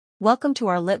Welcome to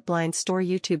our Lit Blind Store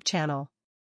YouTube channel.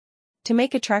 To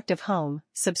make attractive home,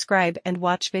 subscribe and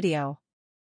watch video.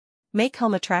 Make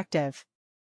home attractive.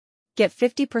 Get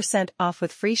 50% off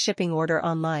with free shipping order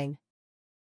online.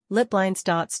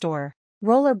 Litblinds.store.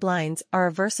 Roller blinds are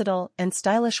a versatile and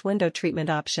stylish window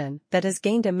treatment option that has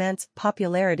gained immense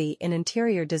popularity in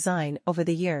interior design over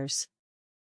the years.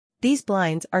 These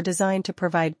blinds are designed to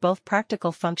provide both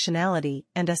practical functionality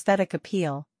and aesthetic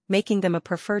appeal, making them a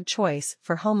preferred choice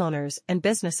for homeowners and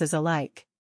businesses alike.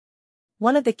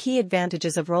 One of the key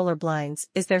advantages of roller blinds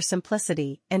is their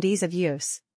simplicity and ease of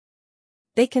use.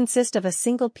 They consist of a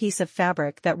single piece of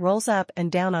fabric that rolls up and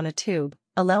down on a tube,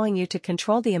 allowing you to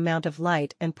control the amount of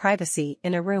light and privacy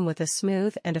in a room with a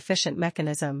smooth and efficient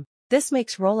mechanism. This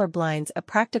makes roller blinds a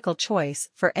practical choice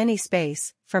for any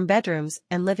space, from bedrooms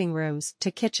and living rooms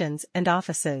to kitchens and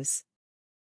offices.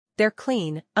 Their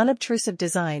clean, unobtrusive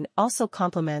design also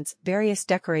complements various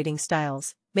decorating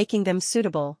styles, making them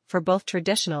suitable for both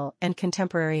traditional and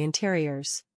contemporary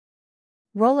interiors.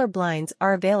 Roller blinds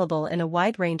are available in a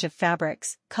wide range of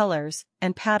fabrics, colors,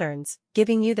 and patterns,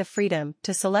 giving you the freedom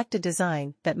to select a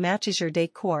design that matches your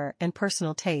decor and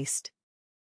personal taste.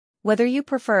 Whether you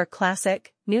prefer a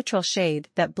classic, neutral shade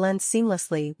that blends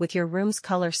seamlessly with your room's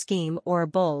color scheme or a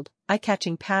bold,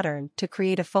 eye-catching pattern to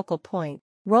create a focal point,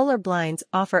 roller blinds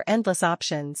offer endless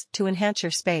options to enhance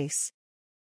your space.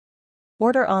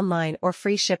 Order online or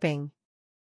free shipping.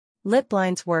 Lit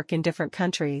blinds work in different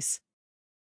countries: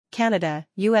 Canada,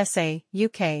 USA,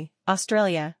 UK,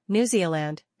 Australia, New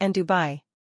Zealand, and Dubai.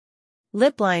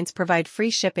 Lit blinds provide free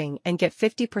shipping and get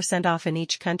 50% off in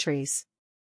each countries.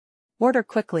 Order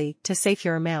quickly to save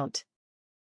your amount.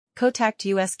 Contact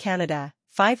US Canada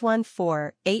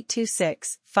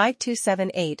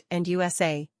 514-826-5278 and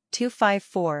USA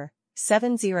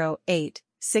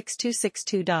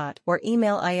 254-708-6262. Or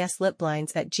email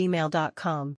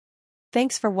islitblinds@gmail.com.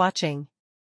 Thanks for watching.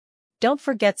 Don't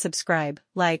forget subscribe,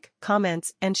 like,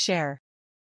 comments, and share.